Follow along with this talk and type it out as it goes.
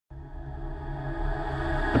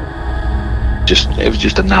was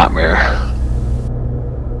just a nightmare.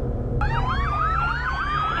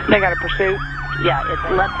 They got a pursuit? Yeah, it's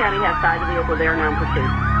left county has side of the vehicle. They are now in pursuit.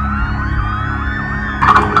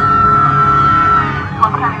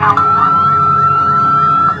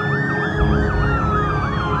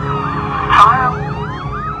 Hello?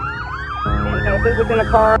 Didn't know who was in the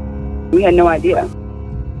car. We had no idea.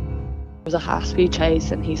 It was a high-speed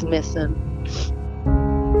chase and he's missing.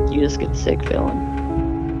 You just get sick feeling.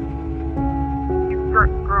 You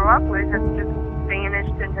grew up with has just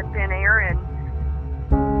vanished into thin air, and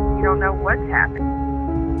you don't know what's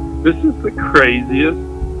happened. This is the craziest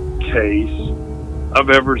case I've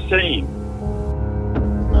ever seen.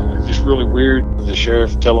 It's just really weird. The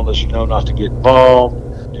sheriff telling us, not to get involved,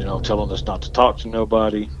 telling us not to talk to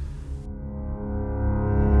nobody.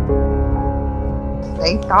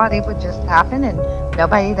 They thought it would just happen and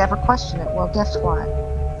nobody'd ever question it. Well, guess what?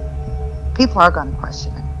 People are going to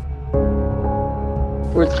question it.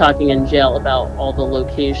 We're talking in jail about all the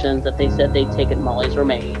locations that they said they'd taken Molly's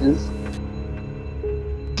remains.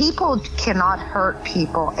 People cannot hurt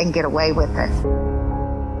people and get away with it.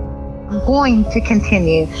 I'm going to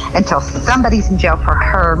continue until somebody's in jail for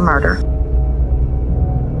her murder.